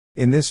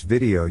In this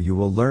video you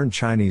will learn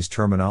Chinese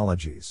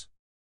terminologies.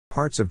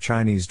 Parts of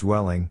Chinese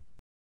dwelling.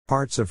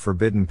 Parts of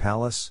Forbidden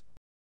Palace.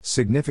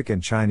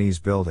 Significant Chinese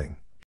building.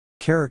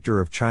 Character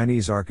of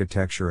Chinese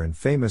architecture and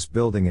famous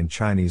building in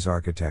Chinese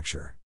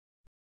architecture.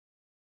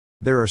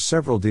 There are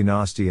several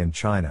dynasties in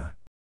China,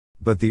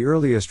 but the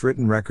earliest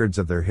written records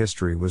of their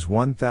history was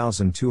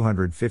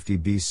 1250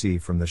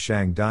 BC from the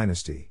Shang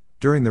dynasty,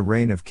 during the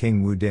reign of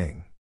King Wu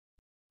Ding.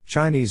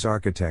 Chinese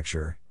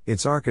architecture.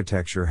 Its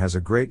architecture has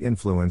a great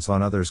influence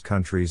on other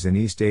countries in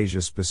East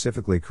Asia,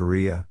 specifically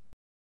Korea,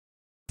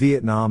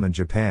 Vietnam and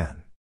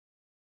Japan.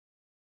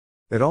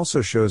 It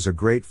also shows a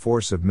great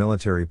force of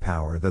military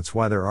power. That's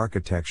why their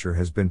architecture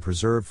has been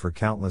preserved for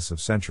countless of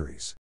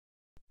centuries.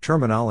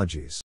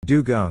 Terminologies.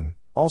 Dugung,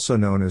 also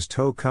known as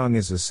To Kung,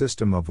 is a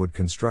system of wood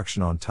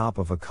construction on top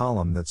of a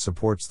column that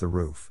supports the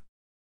roof.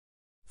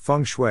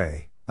 Feng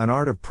Shui, an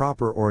art of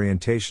proper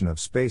orientation of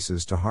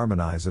spaces to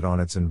harmonize it on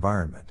its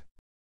environment.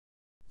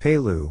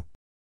 Peilu,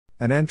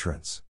 an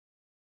entrance.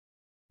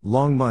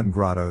 Longmun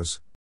grottos,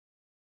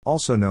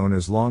 also known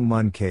as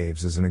Longmun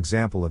caves, is an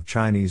example of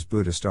Chinese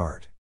Buddhist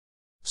art.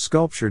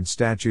 Sculptured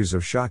statues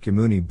of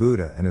Shakyamuni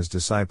Buddha and his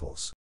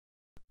disciples.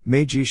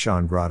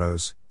 Meijishan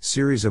grottos,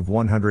 series of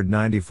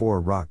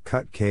 194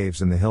 rock-cut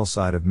caves in the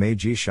hillside of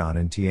Meijishan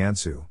in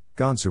Tiansu,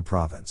 Gansu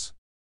province.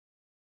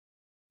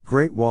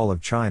 Great Wall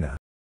of China,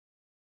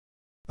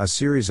 a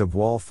series of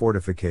wall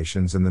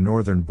fortifications in the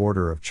northern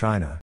border of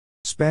China,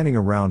 spanning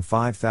around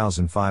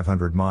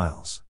 5,500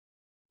 miles.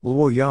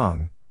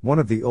 Luoyang, one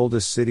of the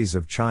oldest cities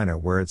of China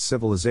where its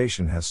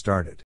civilization has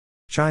started.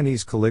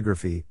 Chinese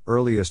calligraphy,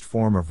 earliest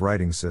form of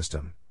writing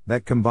system,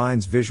 that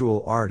combines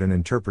visual art and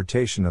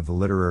interpretation of the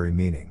literary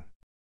meaning.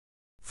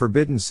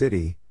 Forbidden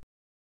City,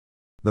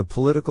 the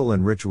political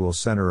and ritual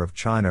center of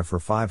China for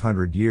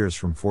 500 years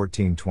from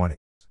 1420.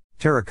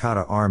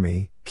 Terracotta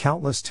Army,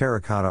 countless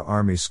terracotta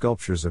army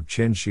sculptures of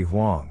Qin Shi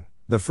Huang,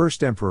 the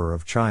first emperor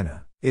of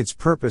China. Its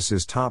purpose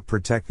is to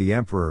protect the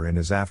emperor in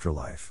his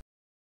afterlife.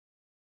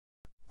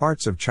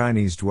 Parts of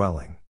Chinese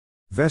dwelling.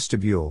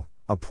 Vestibule,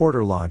 a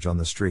porter lodge on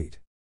the street.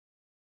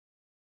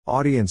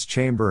 Audience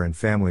chamber and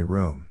family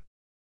room.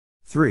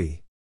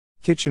 3.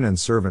 Kitchen and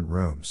servant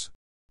rooms.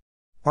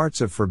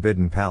 Parts of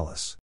Forbidden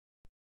Palace.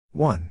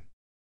 1.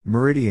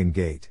 Meridian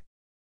Gate.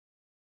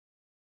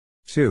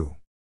 2.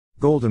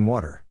 Golden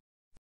Water.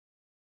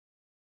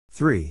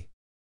 3.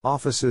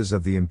 Offices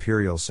of the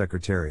Imperial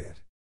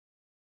Secretariat.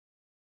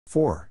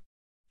 4.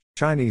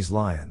 Chinese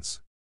Lions.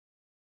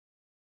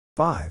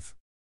 5.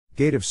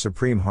 Gate of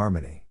Supreme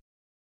Harmony.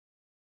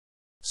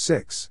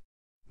 6.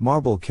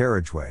 Marble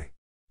Carriageway.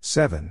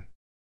 7.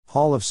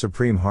 Hall of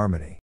Supreme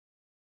Harmony.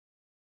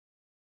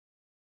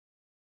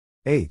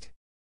 8.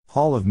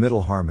 Hall of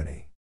Middle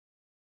Harmony.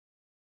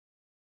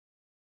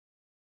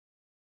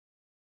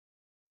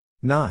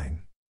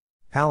 9.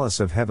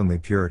 Palace of Heavenly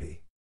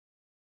Purity.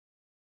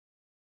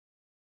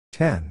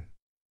 10.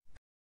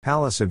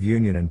 Palace of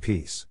Union and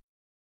Peace.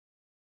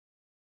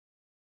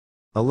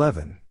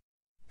 11.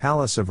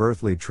 Palace of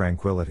Earthly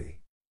Tranquility.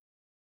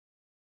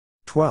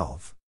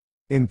 12.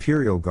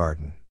 Imperial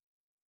Garden.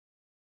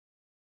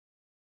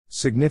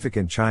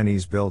 Significant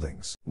Chinese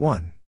buildings.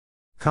 1.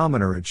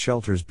 Commoner, it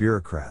shelters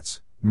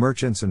bureaucrats,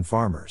 merchants and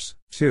farmers.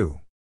 2.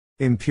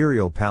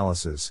 Imperial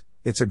palaces,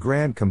 it's a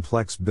grand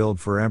complex built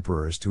for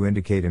emperors to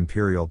indicate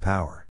imperial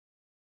power.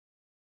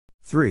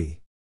 3.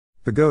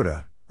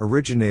 Pagoda,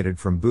 originated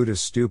from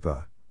Buddhist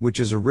stupa, which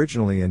is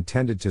originally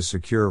intended to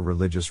secure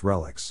religious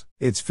relics.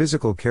 Its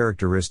physical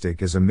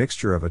characteristic is a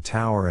mixture of a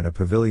tower and a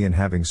pavilion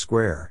having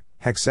square,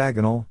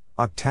 hexagonal,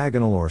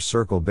 octagonal or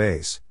circle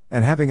base,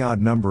 and having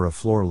odd number of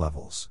floor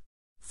levels.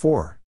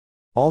 4.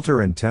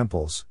 Altar and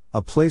temples,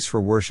 a place for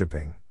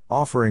worshipping,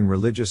 offering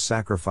religious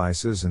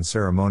sacrifices and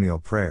ceremonial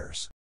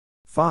prayers.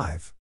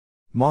 5.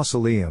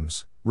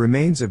 Mausoleums,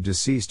 remains of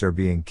deceased are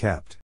being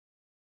kept.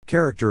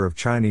 Character of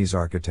Chinese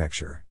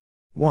architecture.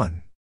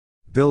 1.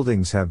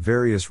 Buildings have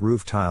various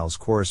roof tiles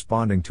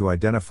corresponding to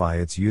identify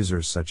its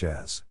users, such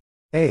as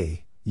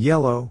A.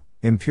 Yellow,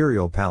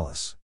 Imperial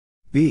Palace.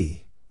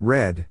 B.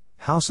 Red,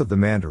 House of the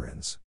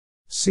Mandarins.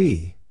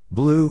 C.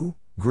 Blue,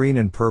 green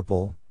and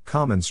purple,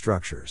 common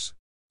structures.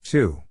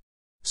 2.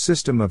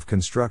 System of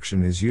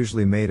construction is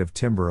usually made of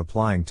timber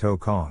applying To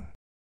Kung.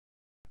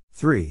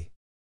 3.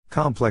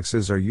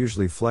 Complexes are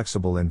usually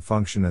flexible in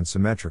function and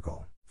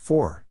symmetrical.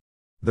 4.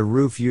 The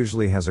roof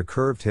usually has a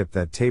curved hip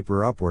that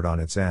taper upward on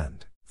its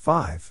end.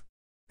 5.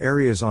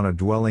 Areas on a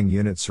dwelling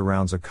unit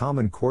surrounds a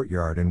common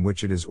courtyard in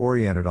which it is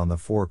oriented on the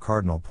 4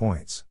 cardinal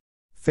points.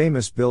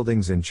 Famous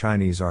buildings in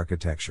Chinese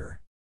architecture.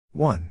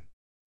 1.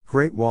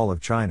 Great Wall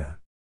of China.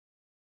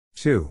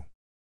 2.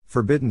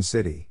 Forbidden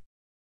City.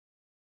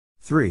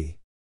 3.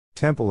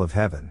 Temple of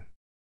Heaven.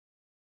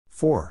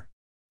 4.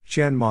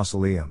 Qian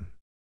Mausoleum.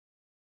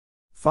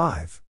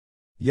 5.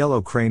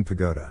 Yellow Crane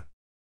Pagoda.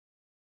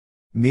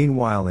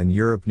 Meanwhile, in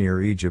Europe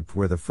near Egypt,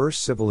 where the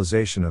first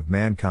civilization of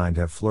mankind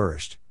have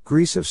flourished,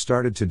 Greece have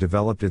started to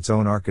develop its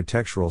own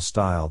architectural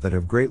style that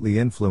have greatly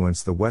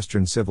influenced the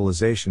Western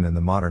civilization in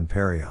the modern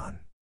period.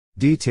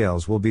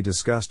 Details will be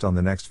discussed on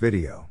the next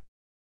video.